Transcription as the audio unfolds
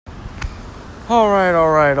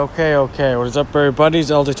Alright, okay. What is up, everybody? It's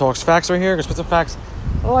LJ Talks Facts right here. Gonna spit some facts.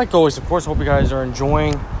 Like always, of course, hope you guys are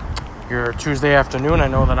enjoying your Tuesday afternoon. I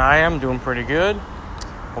know that I am doing pretty good.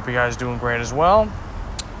 Hope you guys are doing great as well.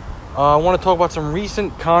 I want to talk about some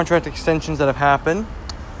recent contract extensions that have happened.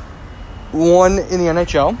 One in the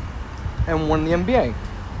NHL and one in the NBA.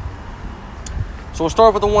 So we'll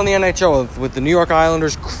start with the one in the NHL with the New York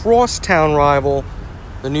Islanders' crosstown rival,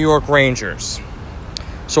 the New York Rangers.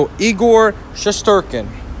 So Igor Shesterkin.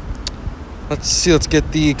 Let's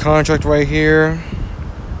get the contract right here.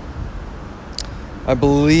 I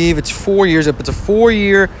believe it's 4 years. It's a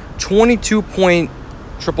 4-year,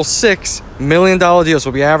 $22.666 million deal. So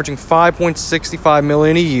we'll be averaging $5.65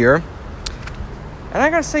 million a year. And I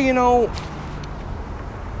gotta say, well,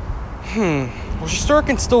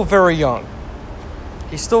 Shesterkin's still very young.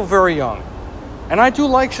 He's still very young. And I do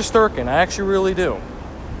like Shesterkin. I actually really do.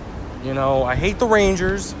 I hate the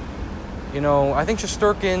Rangers. I think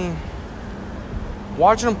Shesterkin,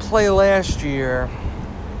 watching him play last year,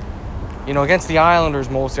 against the Islanders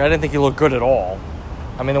mostly, I didn't think he looked good at all.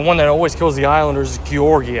 I mean, the one that always kills the Islanders is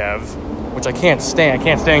Georgiev, which I can't stand. I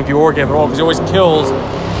can't stand Georgiev at all because he always kills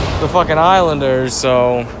the fucking Islanders.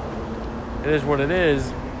 So it is what it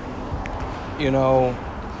is.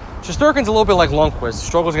 Shesterkin's a little bit like Lundqvist,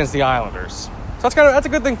 struggles against the Islanders. So that's a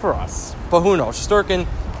good thing for us. But who knows? Shesterkin,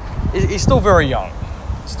 he's still very young.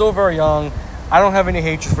 Still very young. I don't have any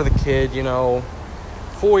hatred for the kid, 4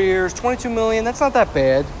 years, $22 million, that's not that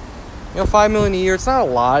bad. $5 million a year, it's not a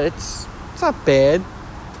lot. It's not bad.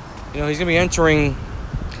 He's going to be entering...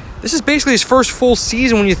 This is basically his first full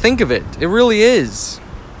season when you think of it. It really is.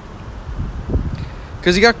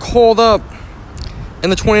 Because he got called up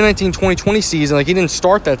in the 2019-2020 season. He didn't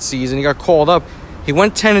start that season. He got called up. He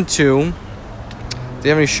went 10-2. Did he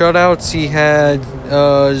have any shutouts? He had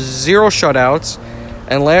 0 shutouts.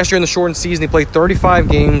 And last year in the shortened season, he played 35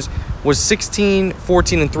 games, was 16,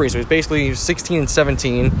 14, and 3. So he was 16 and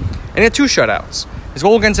 17. And he had 2 shutouts. His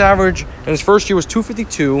goal against average in his first year was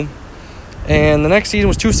 .252. And the next season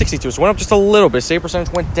was .262. So it went up just a little bit. Save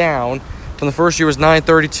percentage went down. From the first year was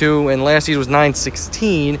 .932. And last season was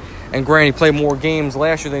 .916. And granted, he played more games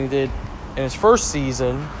last year than he did in his first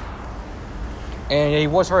season. And he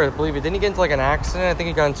was hurt, I believe. Didn't he get into an accident? I think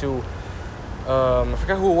he got into... I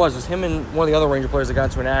forgot who it was. It was him and one of the other Ranger players that got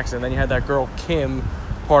into an accident. Then you had that girl, Kim,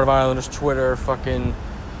 part of Islanders Twitter, fucking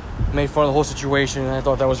made fun of the whole situation. And I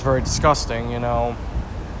thought that was very disgusting, You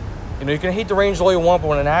can hate the Rangers all you want, but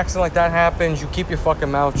when an accident like that happens, you keep your fucking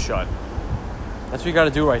mouth shut. That's what you got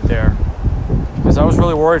to do right there. Because I was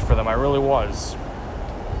really worried for them. I really was.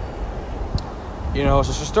 So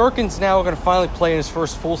Shesterkin's now going to finally play in his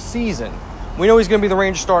first full season. We know he's going to be the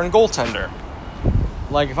Rangers starting goaltender.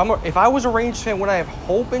 If I was a Rangers fan, would I have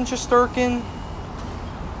hope in Shesterkin?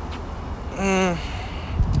 It's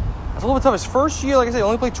a little bit tough. His first year, like I said, he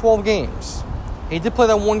only played 12 games. He did play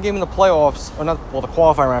that one game in the playoffs, the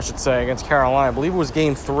qualifying round, I should say, against Carolina. I believe it was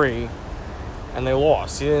game 3, and they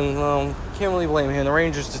lost. Can't really blame him. The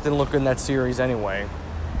Rangers just didn't look good in that series anyway.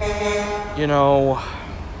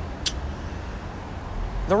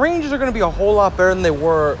 The Rangers are going to be a whole lot better than they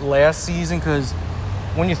were last season because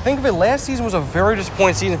when you think of it, last season was a very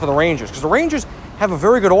disappointing season for the Rangers because the Rangers have a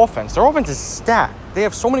very good offense. Their offense is stacked. They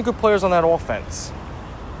have so many good players on that offense.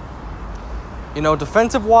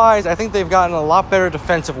 Defensive-wise, I think they've gotten a lot better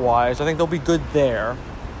defensive-wise. I think they'll be good there.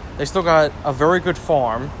 They still got a very good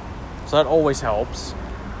farm, so that always helps.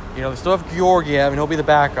 They still have Georgiev, and he'll be the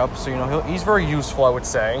backup, so, he's very useful, I would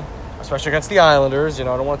say, especially against the Islanders. I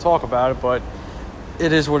don't want to talk about it, but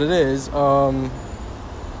it is what it is.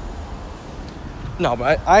 No,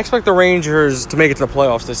 but I expect the Rangers to make it to the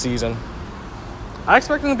playoffs this season. I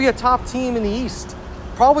expect them to be a top team in the East.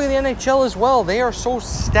 Probably the NHL as well. They are so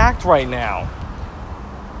stacked right now.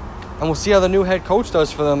 And we'll see how the new head coach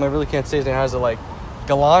does for them. I really can't say his name. Has it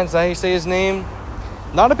Gallant? Is that how you say his name?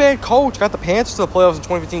 Not a bad coach. Got the Panthers to the playoffs in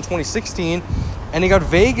 2015-2016. And he got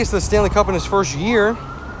Vegas to the Stanley Cup in his first year.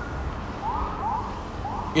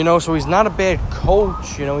 So he's not a bad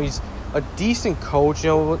coach. He's a decent coach.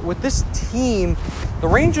 With this team, the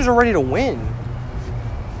Rangers are ready to win.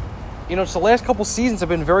 So the last couple seasons have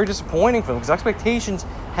been very disappointing for them because expectations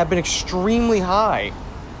have been extremely high.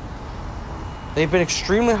 They've been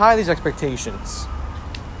extremely high, these expectations.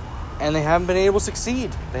 And they haven't been able to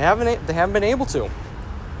succeed. They haven't been able to.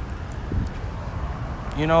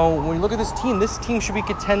 When you look at this team should be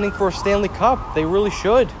contending for a Stanley Cup. They really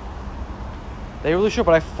should. But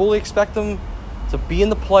I fully expect them to be in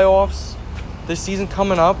the playoffs this season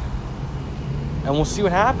coming up. And we'll see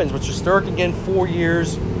what happens. But Shesterkin again, 4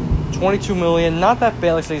 years, $22 million. Not that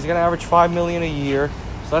bad. Like I say, he's going to average $5 million a year.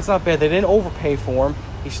 So that's not bad. They didn't overpay for him.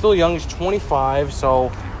 He's still young. He's 25. So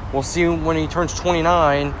we'll see when he turns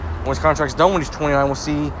 29. When his contract's done when he's 29, we'll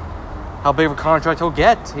see how big of a contract he'll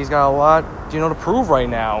get. He's got a lot, to prove right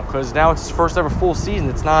now. Because now it's his first ever full season.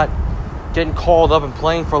 It's not getting called up and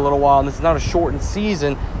playing for a little while. And this is not a shortened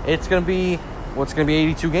season. It's going to be,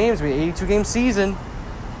 82 games? It's going to be an 82-game season.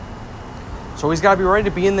 So he's got to be ready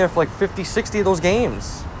to be in there for 50, 60 of those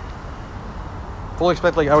games. Fully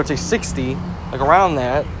expect, I would say 60, around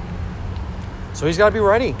that. So he's got to be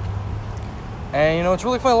ready. And, it's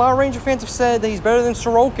really funny. A lot of Ranger fans have said that he's better than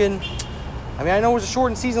Sorokin. I mean, I know it was a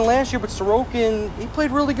shortened season last year, but Sorokin, he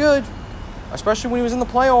played really good. Especially when he was in the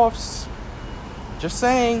playoffs. Just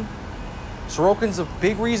saying. Sorokin's a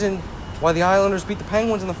big reason why the Islanders beat the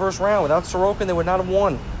Penguins in the first round. Without Sorokin, they would not have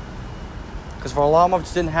won. Because Varlamov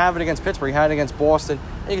just didn't have it against Pittsburgh. He had it against Boston.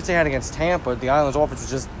 You could say he had it against Tampa. The Islanders' offense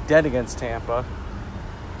was just dead against Tampa.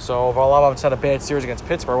 So Varlamov just had a bad series against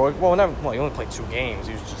Pittsburgh. Well, he only played 2 games.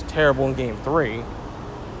 He was just terrible in Game 3.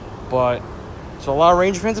 But, so a lot of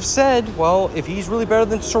Ranger fans have said, well, if he's really better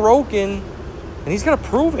than Sorokin, then he's got to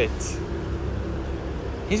prove it.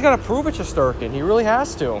 He's got to prove it to Shesterkin. He really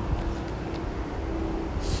has to.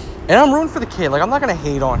 And I'm rooting for the kid. I'm not going to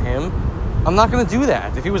hate on him. I'm not going to do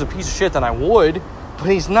that. If he was a piece of shit, then I would. But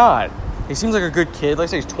he's not. He seems like a good kid. Like I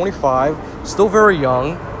say, he's 25. Still very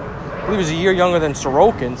young. I believe he's a year younger than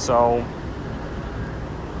Sorokin. So,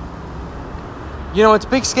 it's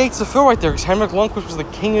big skates to fill right there. Because Henrik Lundqvist was the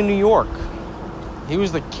king of New York. He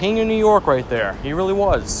was the king of New York right there. He really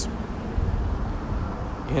was.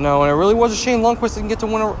 And it really was a shame Lundqvist didn't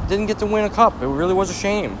get to win a cup. It really was a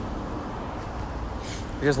shame.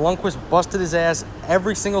 Because Lundqvist busted his ass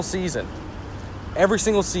every single season. Every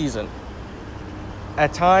single season.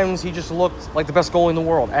 At times, he just looked like the best goalie in the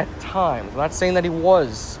world. At times. I'm not saying that he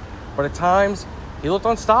was. But at times, he looked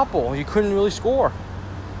unstoppable. He couldn't really score.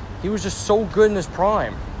 He was just so good in his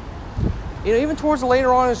prime. Even towards the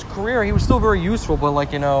later on in his career, he was still very useful. But,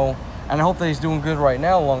 and I hope that he's doing good right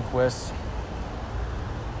now, Lundqvist.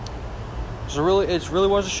 So it really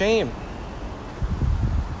was a shame.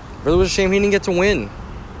 It really was a shame he didn't get to win.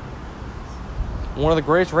 One of the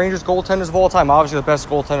greatest Rangers goaltenders of all time. Obviously, the best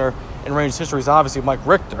goaltender in Rangers history is obviously Mike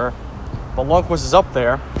Richter. But Lundqvist is up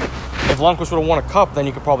there. If Lundqvist would have won a cup, then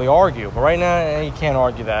you could probably argue. But right now, you can't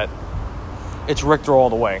argue that. It's Richter all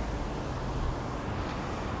the way.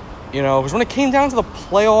 Because when it came down to the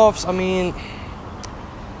playoffs, I'm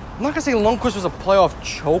not going to say Lundqvist was a playoff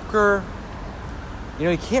choker.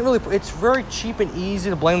 You can't really... It's very cheap and easy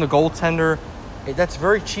to blame the goaltender. That's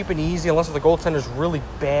very cheap and easy unless the goaltender's really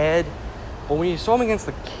bad. But when you saw him against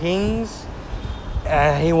the Kings,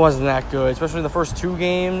 he wasn't that good, especially in the first 2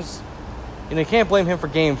 games. You can't blame him for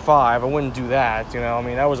Game 5. I wouldn't do that,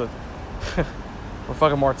 that was a... when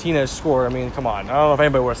fucking Martinez scored, come on. I don't know if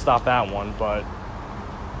anybody would have stopped that one, but...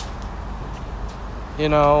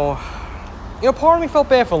 part of me felt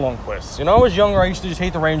bad for Lundqvist. I was younger, I used to just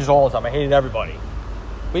hate the Rangers all the time. I hated everybody.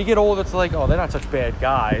 But you get older, it's oh, they're not such bad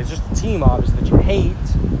guys. It's just the team, obviously, that you hate.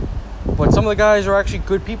 But some of the guys are actually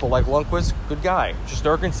good people, like Lundqvist, good guy.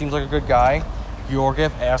 Shesterkin seems like a good guy.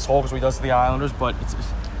 Georgiev, asshole, because what he does to the Islanders, but it's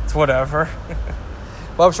whatever.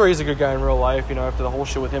 But I'm sure he's a good guy in real life, after the whole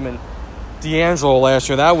shit with him and DeAngelo last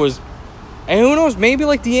year. That was... And who knows, maybe,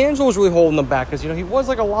 DeAngelo was really holding them back, because, he was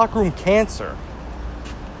like a locker room cancer.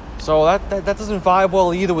 So that doesn't vibe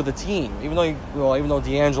well either with the team, even though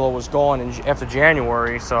DeAngelo was gone after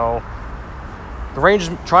January. So the Rangers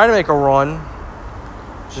tried to make a run,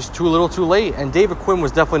 just too little, too late. And David Quinn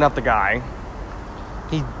was definitely not the guy.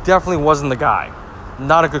 He definitely wasn't the guy.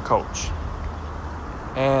 Not a good coach.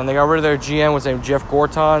 And they got rid of their GM, was named Jeff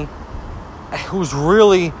Gorton, who's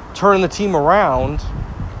really turning the team around.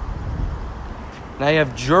 Now you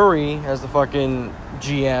have Jury as the fucking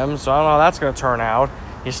GM, so I don't know how that's going to turn out.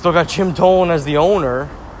 You still got Jim Dolan as the owner,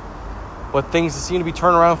 but things seem to be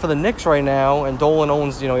turning around for the Knicks right now. And Dolan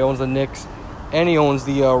owns, he owns the Knicks, and he owns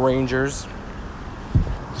the Rangers.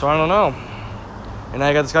 So I don't know. And now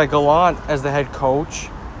you got this guy Gallant as the head coach.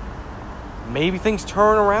 Maybe things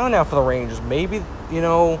turn around now for the Rangers. Maybe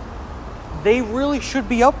they really should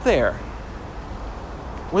be up there.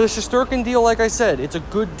 With a Shesterkin deal, like I said, it's a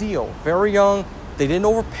good deal. Very young. They didn't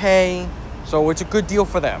overpay, so it's a good deal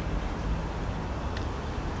for them.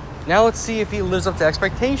 Now let's see if he lives up to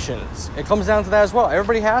expectations. It comes down to that as well.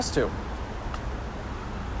 Everybody has to.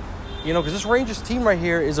 Because this Rangers team right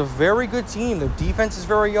here is a very good team. Their defense is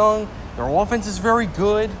very young. Their offense is very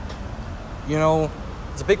good.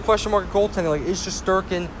 It's a big question mark at goaltending. Is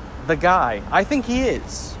Shesterkin the guy? I think he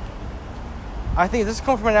is. I think this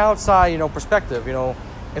comes from an outside, perspective.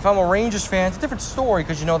 If I'm a Rangers fan, it's a different story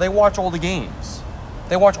because, they watch all the games.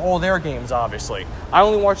 they watch all their games, obviously. I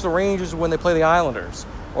only watch the Rangers when they play the Islanders.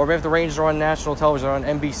 Or maybe if the Rangers are on national television, on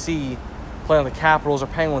NBC, play on the Capitals or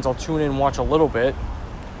Penguins, I'll tune in and watch a little bit,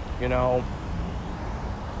 you know.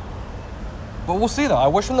 But we'll see, though. I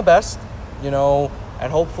wish them the best, you know,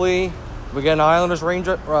 and hopefully we get an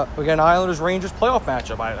Islanders-Rangers playoff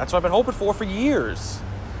matchup. That's what I've been hoping for years.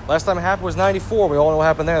 Last time it happened was 94. We all know what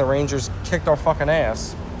happened there. The Rangers kicked our fucking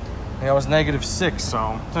ass. And it was -6,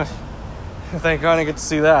 so thank God I didn't get to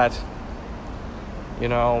see that. You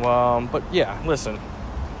know, but yeah, listen.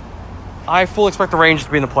 I fully expect the Rangers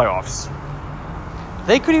to be in the playoffs.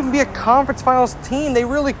 They could even be a conference finals team. They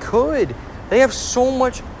really could. They have so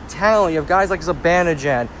much talent. You have guys like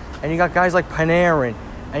Zibanejad, and you got guys like Panarin,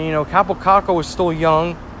 and you know Kaapo Kakko is still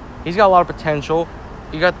young. He's got a lot of potential.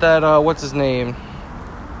 You got that what's his name,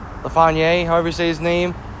 Lafreniere, however you say his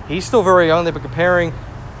name. He's still very young. They've been comparing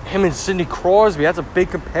him and Sidney Crosby. That's a big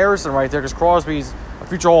comparison right there because Crosby's a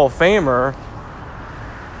future Hall of Famer.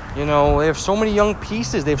 You know, they have so many young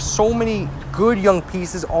pieces. They have so many good young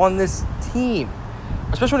pieces on this team,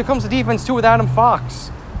 especially when it comes to defense too. With Adam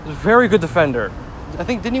Fox, he's a very good defender. I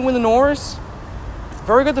think, didn't he win the Norris?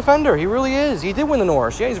 Very good defender. He really is. He did win the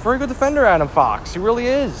Norris. Yeah, he's a very good defender, Adam Fox. He really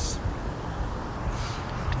is.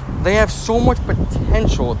 They have so much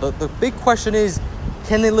potential. The big question is,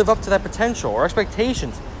 can they live up to that potential or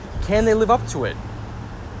expectations? Can they live up to it?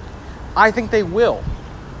 I think they will.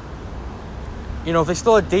 You know, if they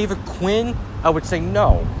still had David Quinn, I would say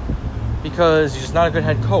no, because he's just not a good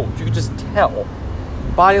head coach. You could just tell.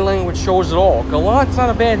 Body language shows it all. Gallant's not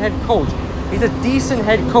a bad head coach. He's a decent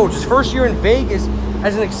head coach. His first year in Vegas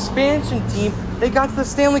as an expansion team, they got to the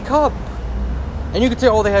Stanley Cup. And you could say,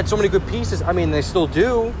 oh, they had so many good pieces. I mean, they still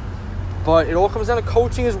do. But it all comes down to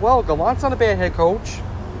coaching as well. Gallant's not a bad head coach.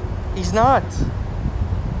 He's not.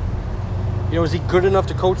 You know, is he good enough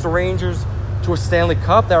to coach the Rangers to a Stanley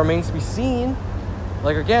Cup? That remains to be seen.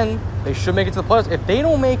 Like, again, they should make it to the playoffs. If they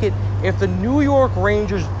don't make it, if the New York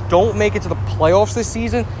Rangers don't make it to the playoffs this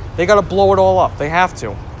season, they got to blow it all up. They have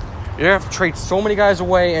to. You have to trade so many guys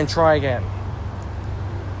away and try again.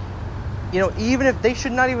 You know, even if they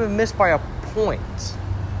should not even miss by a point.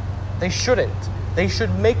 They shouldn't. They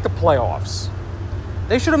should make the playoffs.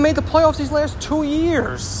 They should have made the playoffs these last 2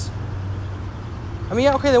 years. I mean,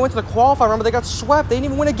 yeah, okay, they went to the qualifier. Remember, they got swept. They didn't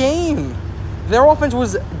even win a game. Their offense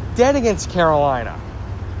was dead against Carolina.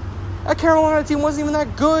 That Carolina team wasn't even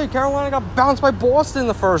that good. Carolina got bounced by Boston in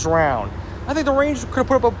the first round. I think the Rangers could have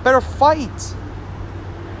put up a better fight.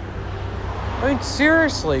 I mean,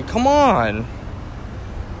 seriously, come on.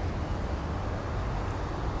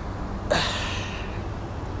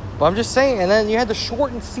 But I'm just saying, and then you had the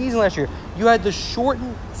shortened season last year. You had the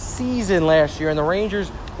shortened season last year, and the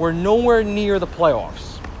Rangers were nowhere near the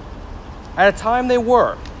playoffs. At a time, they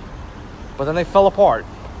were. But then they fell apart.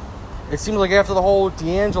 It seems like after the whole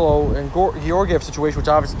D'Angelo and Georgiev situation, which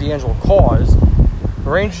obviously D'Angelo caused, the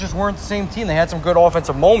Rangers just weren't the same team. They had some good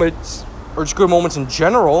offensive moments, or just good moments in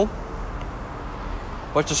general.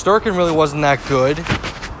 But Shesterkin really wasn't that good.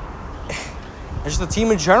 It's just the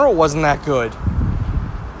team in general wasn't that good.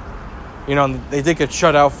 You know, they did get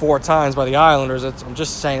shut out 4 times by the Islanders. I'm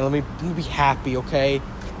just saying, let me be happy, okay?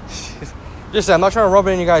 Just saying, I'm not trying to rub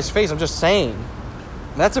it in you guys' face. I'm just saying.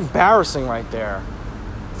 And that's embarrassing right there.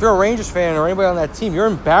 If you're a Rangers fan or anybody on that team, you're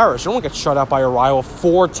embarrassed. You don't get shut out by your rival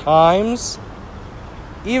 4 times.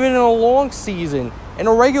 Even in a long season, in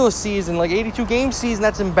a regular season, like 82-game season,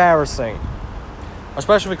 that's embarrassing.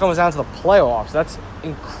 Especially if it comes down to the playoffs. That's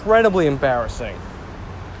incredibly embarrassing.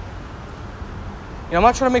 You know, I'm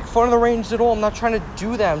not trying to make fun of the Rangers at all. I'm not trying to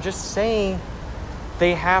do that. I'm just saying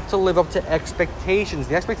they have to live up to expectations.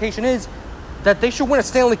 The expectation is that they should win a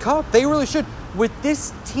Stanley Cup. They really should. With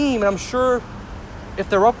this team, and I'm sure if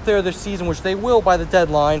they're up there this season, which they will by the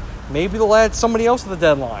deadline, maybe they'll add somebody else to the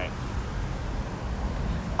deadline.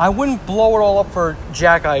 I wouldn't blow it all up for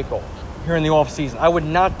Jack Eichel here in the offseason. I would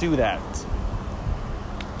not do that.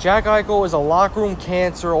 Jack Eichel is a locker room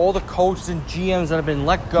cancer. All the coaches and GMs that have been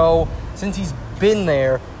let go since he's been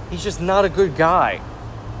there, he's just not a good guy.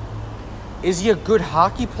 Is he a good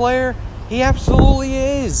hockey player? He absolutely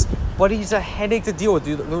is. But he's a headache to deal with.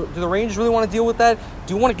 Do the Rangers really want to deal with that?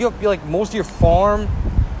 Do you want to give up like most of your farm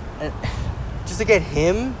just to get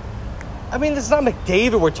him? I mean, this is not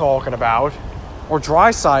McDavid we're talking about, or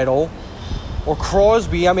Draisaitl, or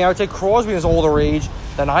Crosby. I mean, I would take Crosby in his older age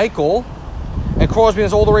than Eichel, and Crosby in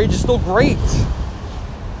his older age is still great.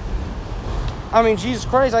 I mean, Jesus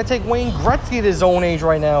Christ, I take Wayne Gretzky at his own age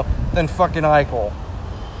right now than fucking Eichel.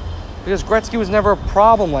 Because Gretzky was never a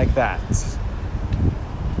problem like that.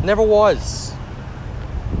 Never was.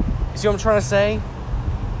 You see what I'm trying to say?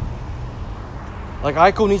 Like,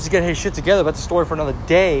 Eichel needs to get his shit together. That's a story for another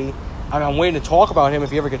day. I mean, I'm waiting to talk about him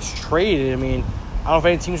if he ever gets traded. I mean, I don't know if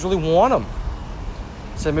any teams really want him.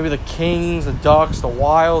 So maybe the Kings, the Ducks, the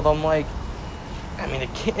Wild. I'm like, I mean,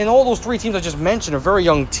 and all those three teams I just mentioned are very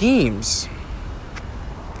young teams.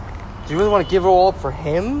 Do you really want to give it all up for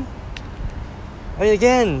him? I mean,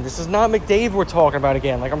 again, this is not McDavid we're talking about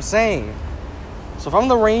again, like I'm saying. So if I'm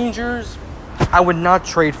the Rangers, I would not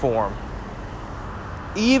trade for him.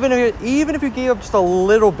 Even if you gave up just a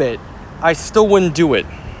little bit, I still wouldn't do it.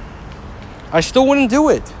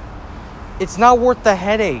 It's not worth the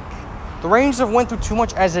headache. The Rangers have went through too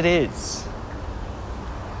much as it is.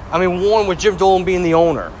 I mean, one, with Jim Dolan being the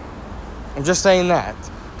owner. I'm just saying that.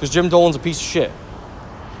 Because Jim Dolan's a piece of shit.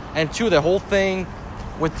 And two, the whole thing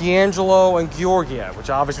with D'Angelo and Georgiev, which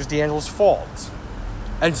obviously was D'Angelo's fault.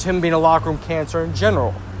 And just him being a locker room cancer in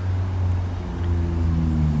general.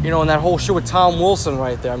 You know, and that whole shit with Tom Wilson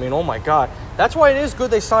right there. I mean, oh my God. That's why it is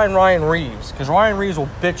good they signed Ryan Reeves. Because Ryan Reeves will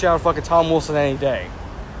bitch out fucking Tom Wilson any day.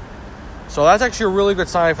 So that's actually a really good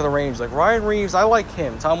sign for the Rangers. Like, Ryan Reeves, I like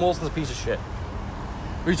him. Tom Wilson's a piece of shit.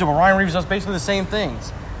 But Ryan Reeves does basically the same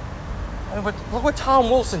things. I mean, but look what Tom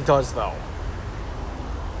Wilson does, though.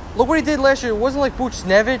 Look what he did last year. It wasn't like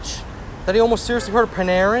Buchnevich that he almost seriously hurt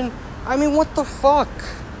Panarin. I mean, what the fuck?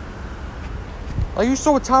 Like, you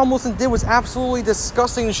saw what Tom Wilson did was absolutely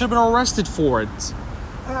disgusting. He should have been arrested for it.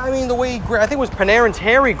 I mean, the way he grabbed, I think it was Panarin's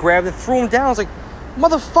hair he grabbed and threw him down. I was like,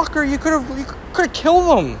 motherfucker, you could have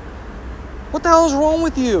killed him. What the hell is wrong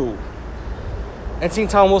with you? And seeing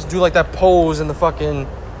Tom Wilson do like that pose in the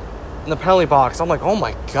penalty box, I'm like, oh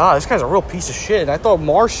my God, this guy's a real piece of shit. And I thought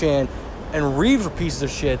Marchand and Reeves were pieces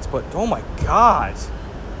of shit, but oh my God.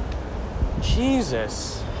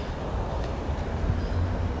 Jesus.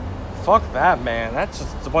 Fuck that, man. That's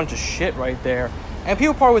just a bunch of shit right there. And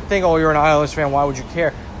people probably would think, oh, you're an Islanders fan, why would you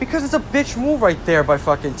care? Because it's a bitch move right there by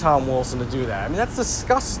fucking Tom Wilson to do that. I mean, that's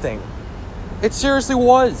disgusting. It seriously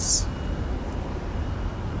was.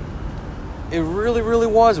 It really, really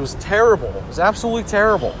was. It was terrible. It was absolutely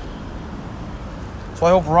terrible. So I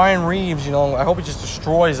hope Ryan Reeves, I hope he just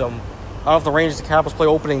destroys them. I don't know if the Rangers and Capitals play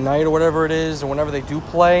opening night or whatever it is, or whenever they do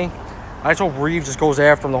play. I just hope Reeves just goes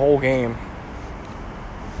after him the whole game.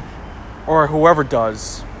 Or whoever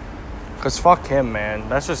does. Because fuck him, man.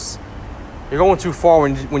 That's just... You're going too far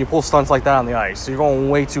when you pull stunts like that on the ice. You're going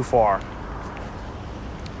way too far.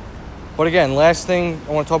 But again, last thing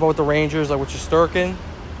I want to talk about with the Rangers, like with Shesterkin.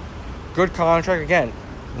 Good contract. Again,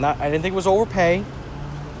 I didn't think it was overpay. It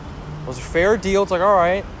was a fair deal. It's like, all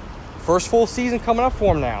right, first full season coming up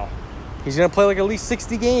for him now. He's going to play like at least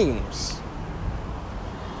 60 games.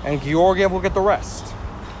 And Georgiev will get the rest.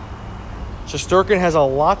 Shesterkin has a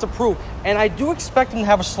lot to prove. And I do expect him to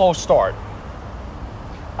have a slow start.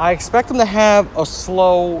 But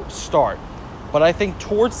I think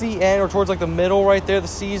towards the end, or towards like the middle right there of the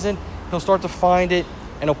season, he'll start to find it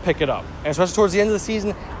and he'll pick it up. And especially towards the end of the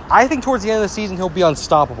season, I think towards the end of the season, he'll be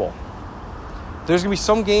unstoppable. There's going to be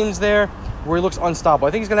some games there where he looks unstoppable.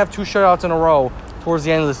 I think he's going to have 2 shutouts in a row towards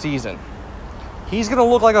the end of the season. He's going to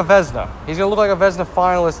look like a Vezina. He's going to look like a Vezina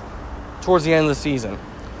finalist towards the end of the season.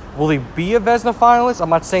 Will he be a Vezina finalist? I'm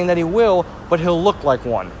not saying that he will, but he'll look like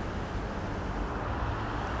one.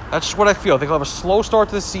 That's just what I feel. I think he'll have a slow start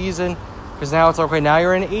to the season, because now it's like, okay, now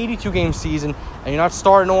you're in an 82-game season, and you're not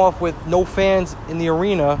starting off with no fans in the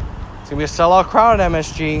arena. It's going to be a sellout crowd at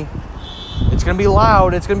MSG. It's going to be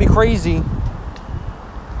loud. It's going to be crazy. You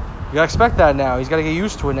got to expect that now. He's got to get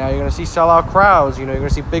used to it now. You're going to see sellout crowds. You're going to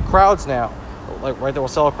see big crowds now. Like right there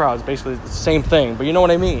with sellout crowds. Basically the same thing, but you know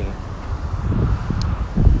what I mean.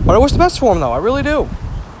 But I wish the best for him, though. I really do.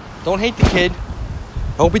 Don't hate the kid.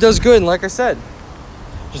 I hope he does good, and like I said,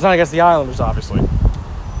 just not against the Islanders, obviously.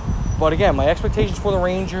 But again, my expectations for the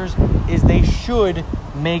Rangers is they should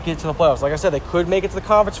make it to the playoffs. Like I said, they could make it to the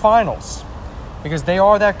conference finals because they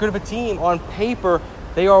are that good of a team. On paper,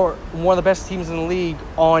 they are one of the best teams in the league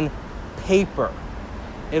on paper.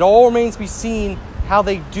 It all remains to be seen how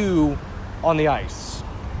they do on the ice.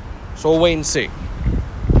 So we'll wait and see.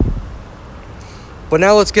 But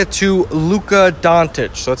now let's get to Luka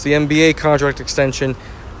Doncic. So that's the NBA contract extension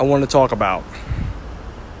I wanted to talk about.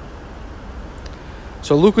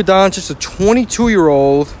 So Luka Doncic, a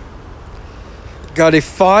 22-year-old, got a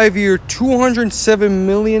 5-year, $207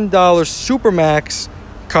 million Supermax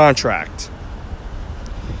contract.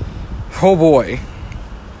 Oh boy.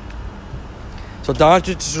 So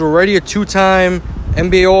Doncic is already a 2-time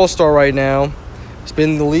NBA All-Star right now. He's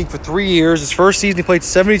been in the league for 3 years. His first season, he played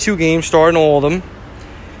 72 games, starting all of them.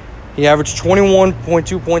 He averaged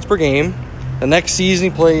 21.2 points per game. The next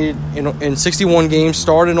season, he played in 61 games,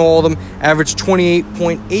 started in all of them, averaged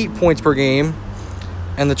 28.8 points per game.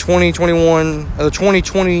 And the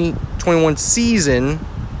 2020-21 season,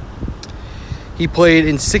 he played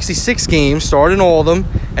in 66 games, started in all of them,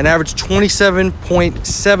 and averaged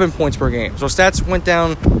 27.7 points per game. So stats went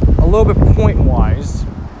down a little bit point-wise.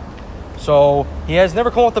 So he has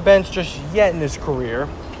never come off the bench just yet in his career.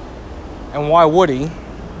 And why would he?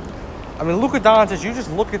 I mean, Luka Doncic, you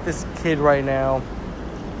just look at this kid right now.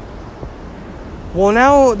 Well,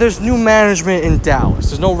 now there's new management in Dallas.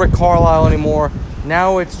 There's no Rick Carlisle anymore.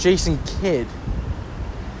 Now it's Jason Kidd.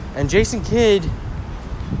 And Jason Kidd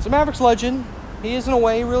is a Mavericks legend. He is in a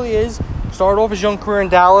way, he really is. Started off his young career in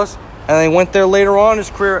Dallas, and then he went there later on in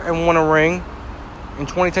his career and won a ring in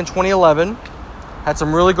 2010, 2011. Had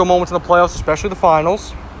some really good moments in the playoffs, especially the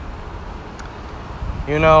finals.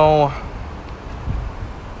 You know,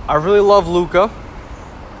 I really love Luka.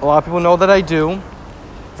 A lot of people know that I do.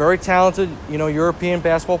 Very talented, European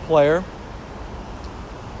basketball player.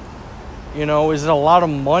 Is it a lot of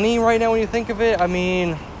money right now when you think of it? I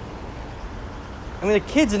mean, the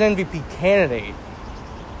kid's an MVP candidate.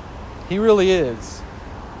 He really is.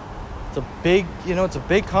 It's a big, it's a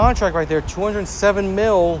big contract right there, $207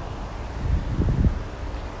 million.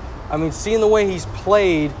 I mean, seeing the way he's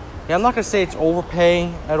played, I'm not going to say it's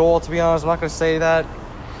overpaying at all, to be honest. I'm not going to say that.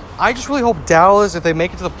 I just really hope Dallas, if they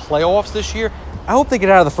make it to the playoffs this year, I hope they get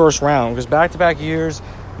out of the first round, because back-to-back years,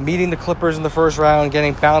 meeting the Clippers in the first round,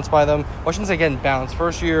 getting bounced by them. Well, I shouldn't say getting bounced.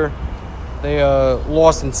 First year, they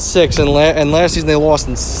lost in 6, and last season they lost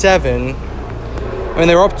in 7. I mean,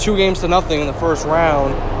 they were up 2-0 in the first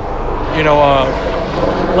round,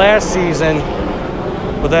 last season.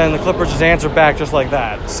 But then the Clippers just answered back just like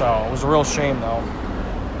that. So it was a real shame, though.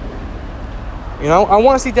 I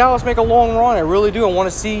want to see Dallas make a long run. I really do. I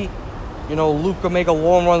want to see, Luka make a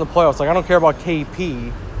long run in the playoffs. Like, I don't care about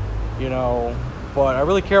KP, but I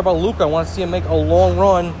really care about Luka. I want to see him make a long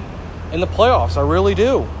run in the playoffs. I really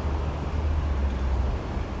do.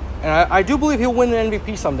 And I do believe he'll win the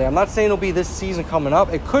MVP someday. I'm not saying it'll be this season coming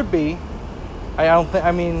up. It could be. I don't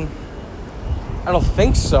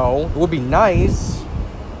think so. It would be nice.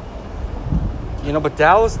 But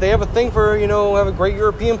Dallas, they have a thing for, having great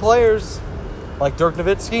European players like Dirk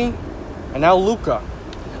Nowitzki and now Luka.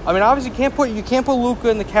 I mean, obviously you can't put Luka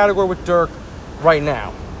in the category with Dirk right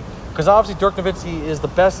now, because obviously Dirk Nowitzki is the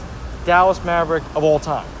best Dallas Maverick of all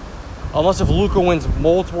time. Unless if Luka wins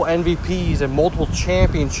multiple MVPs and multiple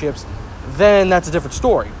championships, then that's a different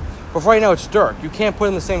story. But for right now, it's Dirk. You can't put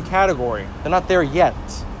in the same category. They're not there yet.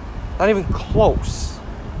 Not even close.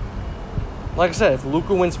 Like I said, if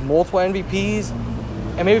Luka wins multiple MVPs,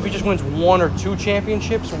 and maybe if he just wins 1 or 2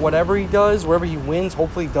 championships, or whatever he does, wherever he wins,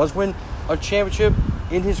 hopefully he does win a championship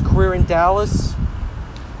in his career in Dallas.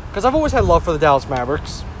 Because I've always had love for the Dallas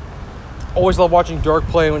Mavericks. Always loved watching Dirk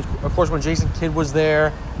play. Of course, when Jason Kidd was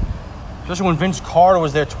there. Especially when Vince Carter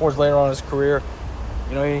was there towards later on in his career.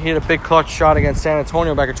 He hit a big clutch shot against San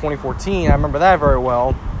Antonio back in 2014. I remember that very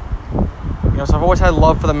well. So I've always had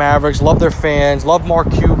love for the Mavericks, love their fans, love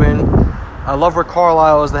Mark Cuban. I love Rick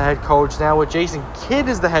Carlisle as the head coach. Now with Jason Kidd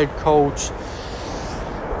as the head coach,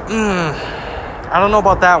 I don't know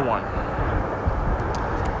about that one.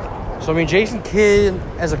 So, Jason Kidd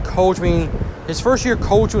as a coach, his first year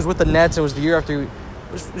coach was with the Nets. It was the year after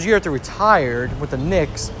he retired with the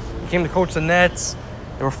Knicks. He came to coach the Nets.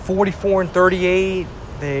 They were 44-38.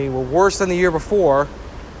 They were worse than the year before.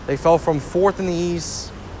 They fell from 4th in the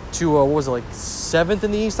East to, 7th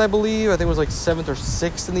in the East, I believe. I think it was 7th or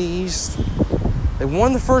 6th in the East. They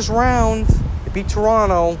won the first round. They beat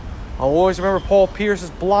Toronto. I'll always remember Paul Pierce's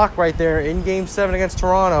block right there in Game 7 against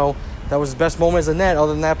Toronto. That was his best moment as a net.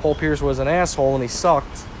 Other than that, Paul Pierce was an asshole and he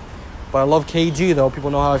sucked. But I love KG, though. People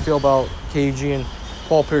know how I feel about KG and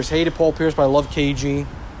Paul Pierce. Hated Paul Pierce, but I love KG.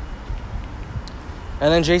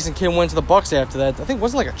 And then Jason Kidd went to the Bucks after that. I think it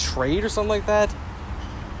wasn't a trade or something like that.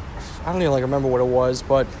 I don't even remember what it was,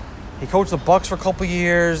 but he coached the Bucks for a couple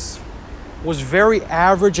years. Was very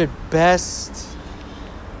average at best.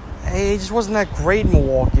 He just wasn't that great in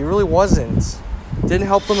Milwaukee. He really wasn't. Didn't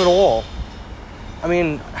help them at all.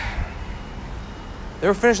 They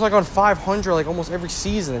were finishing on 500 almost every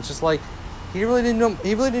season. It's just he really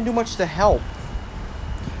didn't do much to help.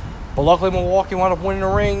 But luckily Milwaukee wound up winning a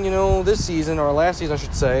ring, this season, or last season I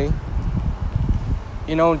should say.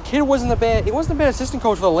 And Kidd wasn't a bad assistant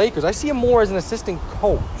coach for the Lakers. I see him more as an assistant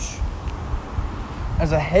coach.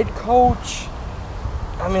 As a head coach,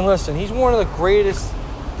 listen, he's one of the greatest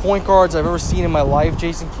point guards I've ever seen in my life,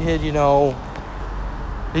 Jason Kidd. He's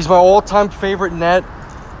my all-time favorite net.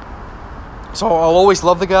 So I'll always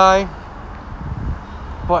love the guy.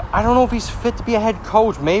 But I don't know if he's fit to be a head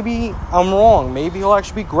coach. Maybe I'm wrong. Maybe he'll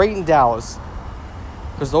actually be great in Dallas.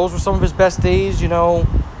 because those were some of his best days, you know.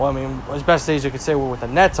 Well, I mean, his best days you could say were with the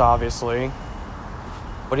Nets, obviously.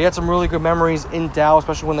 But he had some really good memories in Dallas,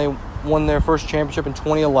 especially when they won their first championship in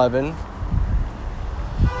 2011.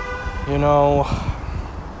 You know,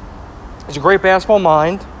 he's a great basketball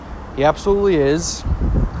mind. He absolutely is.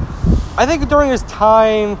 I think during his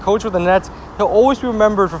time coach with the Nets, he'll always be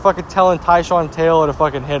remembered for fucking telling Tyshawn Taylor to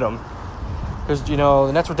fucking hit him. Because, you know,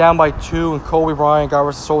 the Nets were down by 2 and Kobe Bryant, God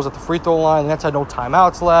rest his soul, was at the free throw line. The Nets had no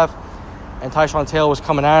timeouts left. And Tyshawn Taylor was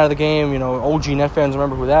coming out of the game. You know, OG Net fans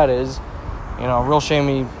remember who that is. You know, real shame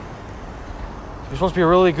he was supposed to be a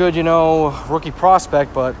really good, you know, rookie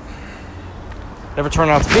prospect, but never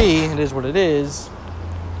turned out to be. It is what it is.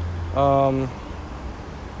 And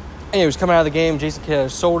he was coming out of the game. Jason Kidd had a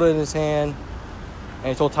soda in his hand, and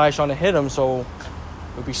he told Tyshawn to hit him, so it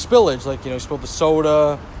would be spillage. Like, you know, he spilled the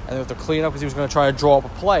soda, and they have to clean up because he was going to try to draw up a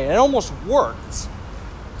play. And it almost worked,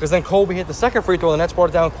 because then Kobe hit the second free throw, and the Nets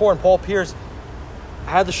brought it down court, and Paul Pierce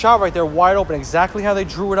had the shot right there wide open, exactly how they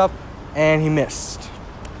drew it up, and he missed.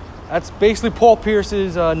 That's basically Paul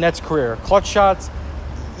Pierce's Nets career. Clutch shots,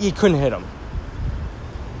 he couldn't hit them.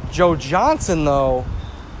 Joe Johnson, though,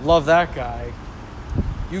 love that guy.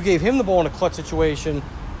 You gave him the ball in a clutch situation,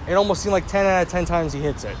 it almost seemed like 10 out of 10 times he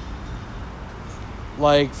hits it.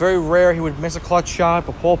 Like, very rare he would miss a clutch shot,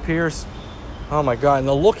 but Paul Pierce, oh my God. And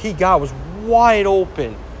the look he got was wide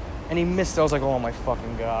open, and he missed it. I was like, oh my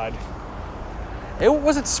fucking God.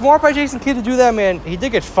 Was it smart by Jason Kidd to do that, man? He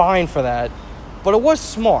did get fined for that, but it was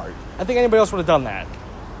smart. I think anybody else would have done that.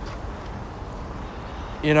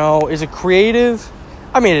 You know, is it creative?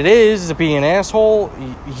 I mean, it is. Is it being an asshole?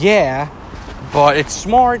 Yeah. But it's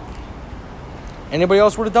smart. Anybody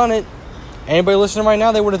else would have done it. Anybody listening right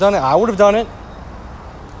now, they would have done it. I would have done it.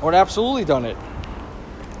 I would have absolutely done it.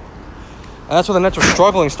 And that's where the Nets were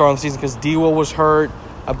struggling starting the season, because D-Will was hurt.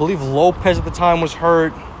 I believe Lopez at the time was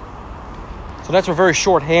hurt. So the Nets were very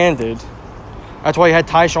short-handed. That's why you had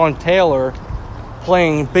Tyshawn Taylor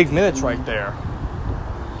playing big minutes right there.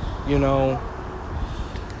 You know,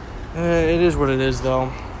 it is what it is,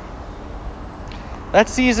 though. That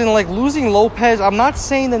season, like, losing Lopez, I'm not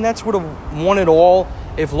saying the Nets would have won it all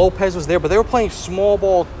if Lopez was there, but they were playing small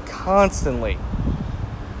ball constantly.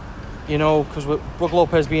 You know, because with Brook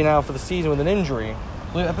Lopez being out for the season with an injury.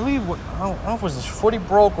 I believe, I don't know if it was his foot he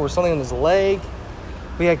broke or something in his leg.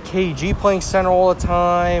 We had KG playing center all the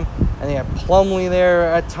time, and they had Plumlee there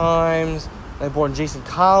at times. They brought in Jason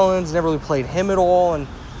Collins, never really played him at all, and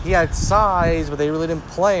he had size, but they really didn't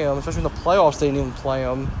play him, especially in the playoffs. They didn't even play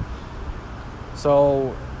him.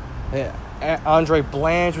 So, yeah, Andre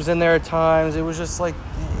Blanche was in there at times. It was just like,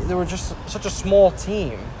 they were just such a small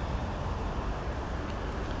team.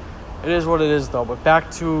 It is what it is, though. But back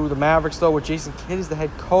to the Mavericks, though, with Jason Kidd as the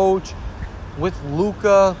head coach, with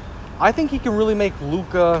Luka. I think he can really make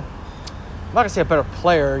Luka, I'm not going to say a better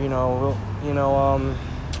player, I was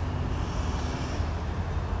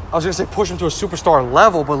going to say push him to a superstar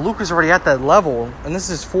level, but Luka's already at that level, and this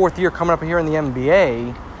is his 4th year coming up here in the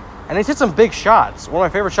NBA. And he's hit some big shots. One of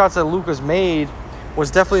my favorite shots that Luka's made was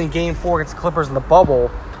definitely in Game 4 against the Clippers in the bubble.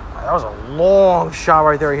 That was a long shot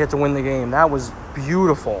right there he hit to win the game. That was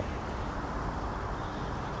beautiful.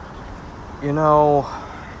 You know,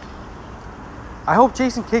 I hope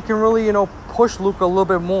Jason Kidd can really, push Luka a little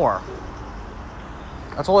bit more.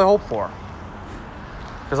 That's all I hope for.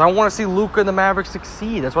 Because I want to see Luka and the Mavericks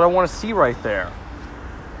succeed. That's what I want to see right there.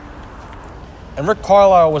 And Rick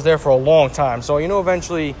Carlisle was there for a long time. So,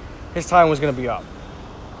 eventually his time was going to be up.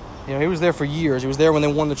 He was there for years. He was there when they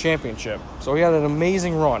won the championship. So he had an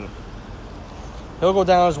amazing run. He'll go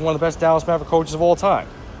down as one of the best Dallas Maverick coaches of all time.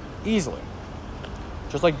 Easily.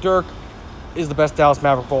 Just like Dirk is the best Dallas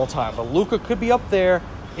Maverick of all time. But Luka could be up there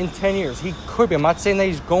in 10 years. He could be. I'm not saying that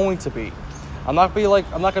he's going to be. I'm not going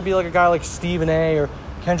to be like a guy like Stephen A. or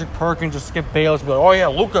Kendrick Perkins or Skip Bayless and be like, oh yeah,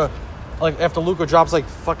 Luka. Like, after Luka drops, like,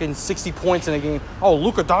 fucking 60 points in a game, oh,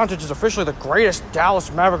 Luka Doncic is officially the greatest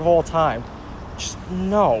Dallas Maverick of all time. Just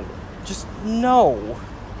no.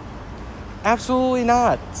 Absolutely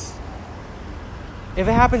not. If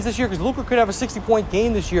it happens this year, because Luka could have a 60-point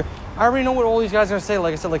game this year, I already know what all these guys are going to say.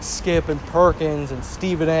 Like I said, like Skip and Perkins and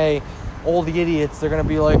Stephen A., all the idiots, they're going to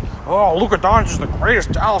be like, oh, Luka Doncic is the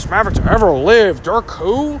greatest Dallas Maverick to ever live. Dirk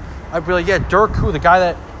who? I'd be like, yeah, Dirk who? The guy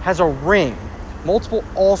that has a ring. Multiple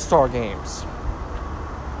All-Star games.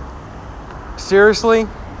 Seriously?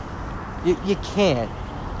 You can't.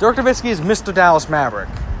 Dirk Nowitzki is Mr. Dallas Maverick.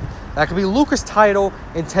 That could be Luka's title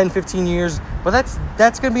in 10, 15 years, but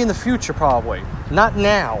that's going to be in the future probably. Not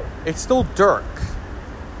now. It's still Dirk.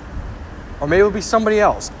 Or maybe it'll be somebody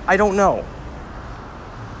else. I don't know.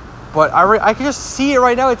 But I can just see it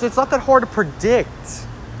right now. It's not that hard to predict.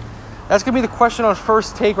 That's going to be the question on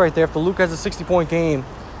First Take right there if Luka has a 60-point game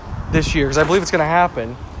this year, because I believe it's going to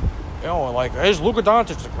happen. You know, like, is Luka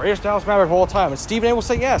Doncic the greatest Dallas Maverick of all time? And Stephen A will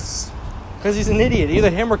say yes, because he's an idiot. Either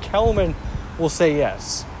him or Kellerman will say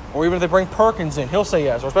yes. Or even if they bring Perkins in, he'll say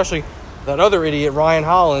yes. Or especially that other idiot, Ryan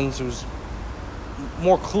Hollins, who's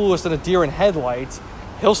more clueless than a deer in headlights,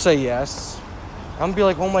 he'll say yes. I'm going to be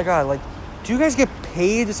like, oh my God, like, do you guys get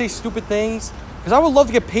paid to say stupid things? Because I would love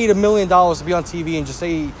to get paid $1 million to be on TV and just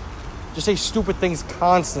say stupid things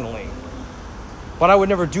constantly. But I would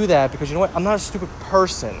never do that because, you know what? I'm not a stupid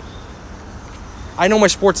person. I know my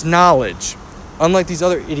sports knowledge, unlike these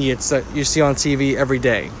other idiots that you see on TV every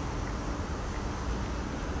day.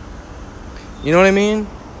 You know what I mean?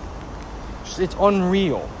 It's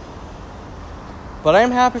unreal. But I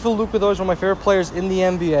am happy for Luka, though. He's one of my favorite players in the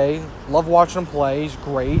NBA. Love watching him play. He's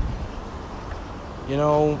great. You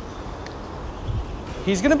know,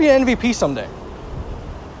 he's going to be an MVP someday.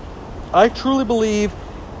 I truly believe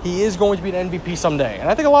he is going to be an MVP someday. And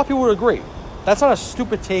I think a lot of people would agree. That's not a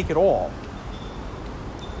stupid take at all.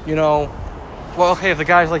 You know, well, okay, if the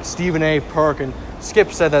guys like Stephen A, Perk, and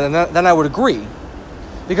Skip said that, then I would agree.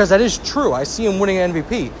 Because that is true. I see him winning an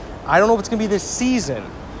MVP. I don't know if it's going to be this season.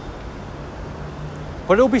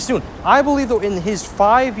 But it'll be soon. I believe, though, in his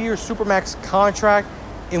 5-year Supermax contract,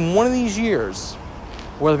 in one of these years,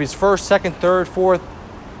 whether it's first, second, third, fourth,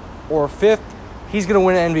 or fifth, he's going to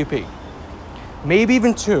win an MVP. Maybe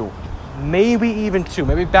even two.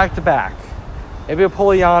 Maybe back-to-back. Maybe he'll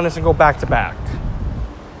pull a Giannis and go back-to-back.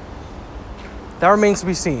 That remains to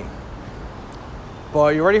be seen.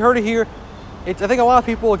 But you already heard it here. I think a lot of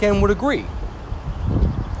people, again, would agree.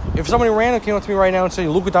 If somebody random came up to me right now and said,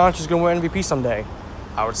 Luka Doncic is going to win MVP someday,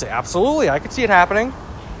 I would say, absolutely. I could see it happening.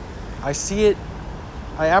 I see it.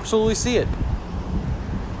 I absolutely see it.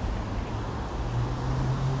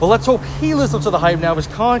 But let's hope he lives up to the hype now of his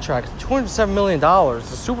contract. $207 million.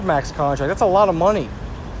 It's a Supermax contract. That's a lot of money.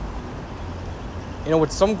 You know,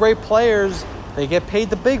 with some great players, they get paid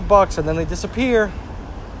the big bucks and then they disappear.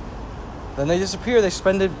 They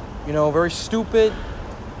spend it, you know, very stupid.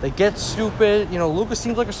 They get stupid. You know, Luka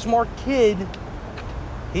seems like a smart kid.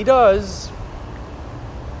 He does.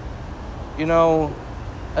 You know,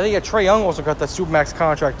 I think Trae Young also got that Supermax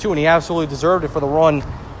contract too, and he absolutely deserved it for the run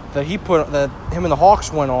that him and the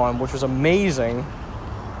Hawks went on, which was amazing.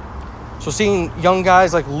 So seeing young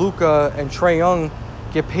guys like Luka and Trae Young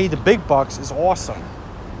get paid the big bucks is awesome.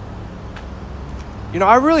 You know,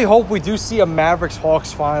 I really hope we do see a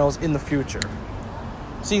Mavericks-Hawks finals in the future.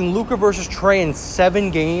 Seeing Luka versus Trae in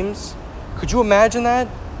 7 games, could you imagine that?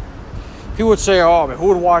 People would say, oh, man, who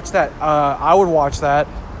would watch that? I would watch that.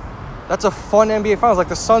 That's a fun NBA Finals. Like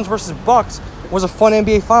the Suns versus Bucks was a fun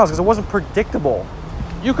NBA Finals because it wasn't predictable.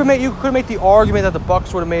 You could make the argument that the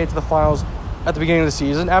Bucks would have made it to the finals at the beginning of the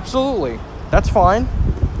season. Absolutely. That's fine.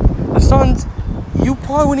 The Suns, you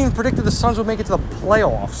probably wouldn't even predict that the Suns would make it to the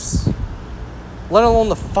playoffs, let alone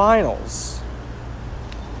the finals.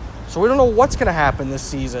 So we don't know what's going to happen this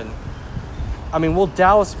season. I mean, will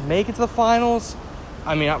Dallas make it to the finals?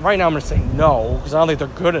 I mean, right now I'm going to say no, because I don't think they're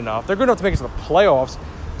good enough. They're good enough to make it to the playoffs.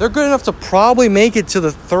 They're good enough to probably make it to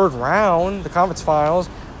the third round, the conference finals,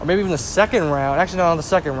 or maybe even the second round. Actually, not on the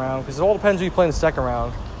second round, because it all depends who you play in the second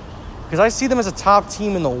round. Because I see them as a top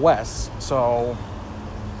team in the West. So,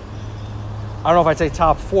 I don't know if I'd say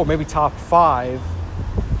top 4, maybe top 5.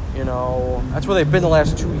 You know, that's where they've been the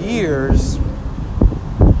last 2 years.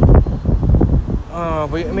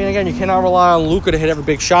 But, I mean, again, you cannot rely on Luka to hit every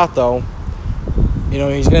big shot, though. You know,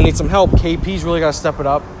 he's going to need some help. KP's really got to step it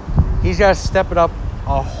up. He's got to step it up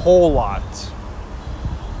a whole lot.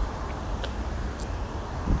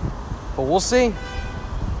 But we'll see.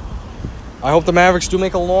 I hope the Mavericks do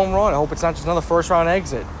make a long run. I hope it's not just another first-round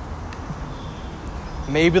exit.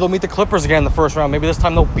 Maybe they'll meet the Clippers again in the first round. Maybe this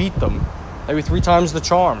time they'll beat them. Maybe 3 times the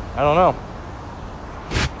charm. I don't know.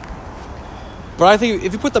 But I think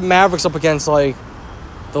if you put the Mavericks up against, like,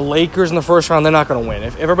 the Lakers in the first round, they're not going to win.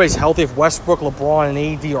 If everybody's healthy, if Westbrook, LeBron, and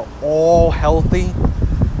AD are all healthy,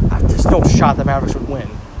 there's no shot the Mavericks would win.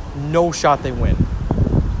 No shot they win.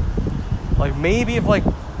 Like, maybe if, like,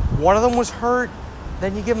 one of them was hurt,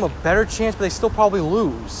 then you give them a better chance, but they still probably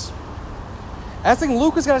lose. I think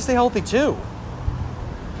Luka's got to stay healthy, too.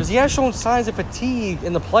 Because he has shown signs of fatigue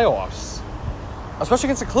in the playoffs. Especially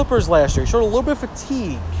against the Clippers last year. He showed a little bit of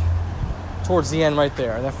fatigue towards the end right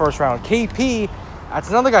there in that first round. KP, that's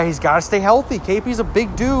another guy. He's got to stay healthy. KP's a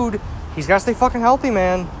big dude. He's got to stay fucking healthy,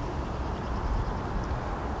 man.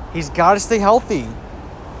 He's got to stay healthy.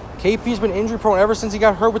 KP's been injury prone ever since he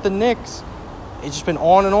got hurt with the Knicks. It's just been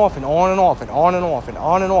on and off and on and off and on and off and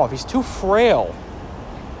on and off. He's too frail.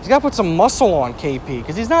 He's got to put some muscle on KP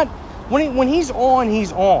because he's not when he's on,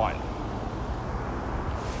 he's on.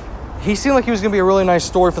 He seemed like he was going to be a really nice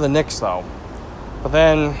story for the Knicks, though. But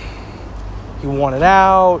then he wanted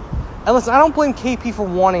out. And listen, I don't blame KP for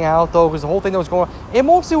wanting out, though, because the whole thing that was going on, it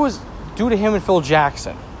mostly was due to him and Phil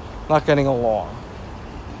Jackson not getting along.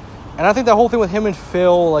 And I think that whole thing with him and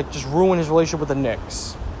Phil, like, just ruined his relationship with the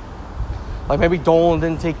Knicks. Like, maybe Dolan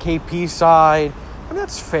didn't take KP's side. I mean,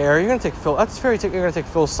 that's fair. You're going to take Phil. That's fair. You're going to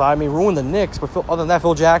take Phil's side. I mean, ruin the Knicks. But other than that,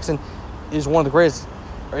 Phil Jackson is one of the greatest,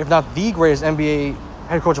 or if not the greatest NBA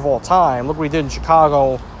head coach of all time. Look what he did in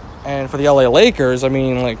Chicago and for the LA Lakers. I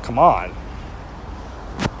mean, like, come on.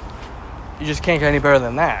 You just can't get any better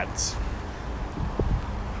than that.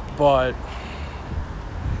 But,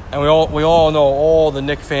 and we all know all the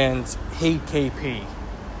Knicks fans hate KP.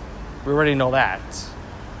 We already know that.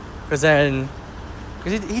 Because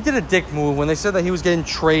he did a dick move when they said that he was getting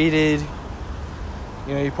traded.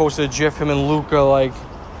 You know, he posted a GIF, him and Luka, like,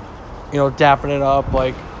 you know, dapping it up,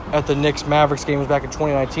 like, at the Knicks Mavericks game. It was back in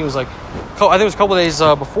 2019. It was like, I think it was a couple of days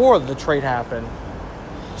before the trade happened.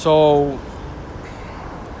 So,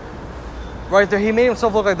 right there, he made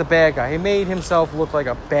himself look like the bad guy. He made himself look like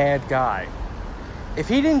a bad guy. If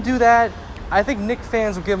he didn't do that, I think Knicks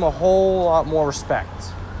fans would give him a whole lot more respect.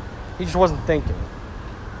 He just wasn't thinking.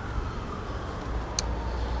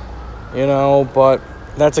 You know, but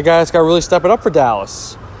that's a guy that's got to really step it up for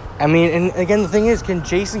Dallas. I mean, and again, the thing is, can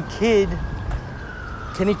Jason Kidd,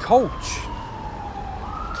 can he coach?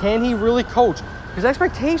 Can he really coach? Because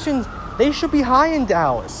expectations, they should be high in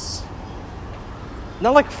Dallas.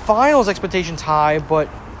 Not like finals expectations high, but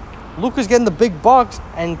Luka's getting the big bucks,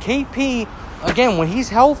 and KP, again, when he's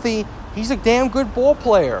healthy, he's a damn good ball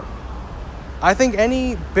player. I think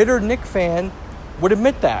any bitter Knicks fan would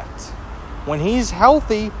admit that. When he's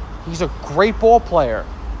healthy, he's a great ball player.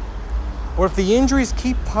 But if the injuries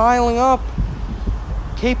keep piling up,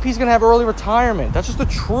 KP's going to have early retirement. That's just the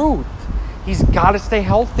truth. He's got to stay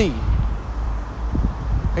healthy.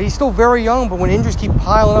 And he's still very young, but when injuries keep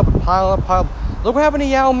piling up, look what happened to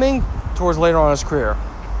Yao Ming towards later on in his career.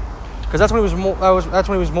 Because that's when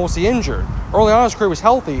he was mostly injured. Early on in his career, he was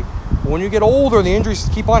healthy. But when you get older and the injuries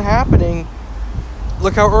keep on happening,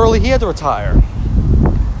 look how early he had to retire.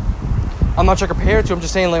 I'm not trying to compare it to. I'm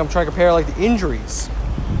just saying, like, I'm trying to compare, like, the injuries.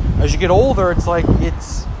 As you get older, it's like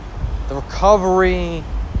it's the recovery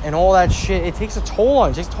and all that shit. It takes a toll on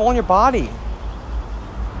you. It takes a toll on your body.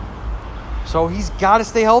 So he's got to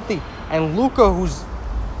stay healthy. And Luka,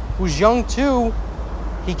 who's young too,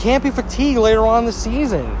 he can't be fatigued later on in the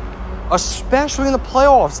season, especially in the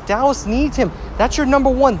playoffs. Dallas needs him. That's your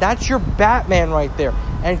number one. That's your Batman right there.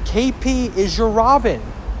 And KP is your Robin,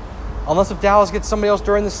 unless if Dallas gets somebody else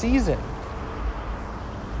during the season.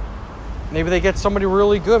 Maybe they get somebody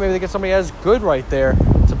really good. Maybe they get somebody as good right there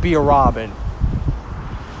to be a Robin.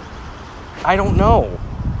 I don't know.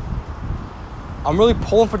 I'm really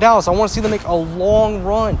pulling for Dallas. I want to see them make a long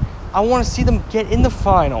run. I want to see them get in the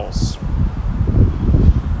finals.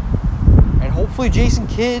 And hopefully Jason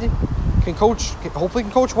Kidd can coach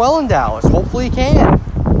well in Dallas. Hopefully he can.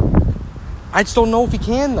 I just don't know if he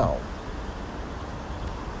can, though.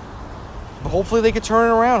 But hopefully they can turn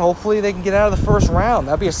it around. Hopefully they can get out of the first round.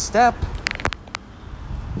 That'd be a step.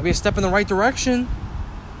 That'd be a step in the right direction.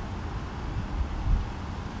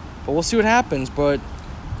 But we'll see what happens. But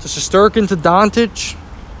to Shesterkin, to Doncic,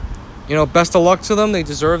 you know, best of luck to them. They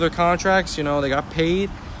deserve their contracts. You know, they got paid.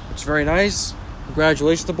 It's very nice.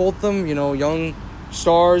 Congratulations to both of them. You know, young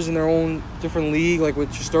stars in their own different league, like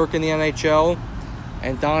with Shesterkin in the NHL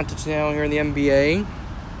and Doncic now here in the NBA.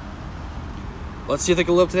 Let's see if they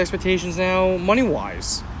can live up to the expectations now,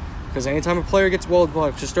 money-wise. Because anytime a player gets, well,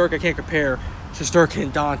 Shesterkin, I can't compare Shesterkin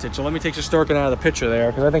and Doncic. So let me take Shesterkin out of the picture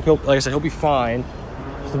there, because I think he'll be fine.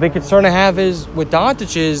 So the big concern I have is with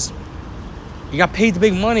Doncic is you got paid the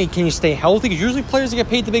big money. Can you stay healthy? Because usually players that get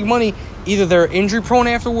paid the big money, either they're injury prone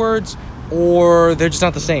afterwards or they're just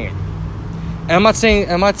not the same. And I'm not saying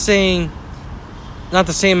not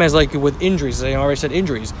the same as like with injuries. I already said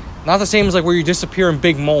injuries. Not the same as like where you disappear in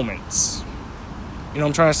big moments. You know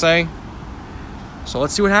what I'm trying to say? So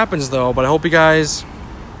let's see what happens though. But I hope you guys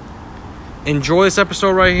enjoy this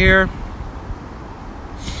episode right here.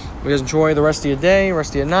 You guys enjoy the rest of your day,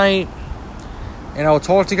 rest of your night. And I will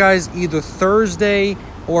talk to you guys either Thursday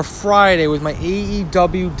or Friday with my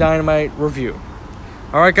AEW Dynamite review.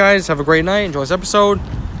 Alright guys, have a great night. Enjoy this episode.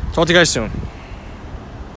 Talk to you guys soon.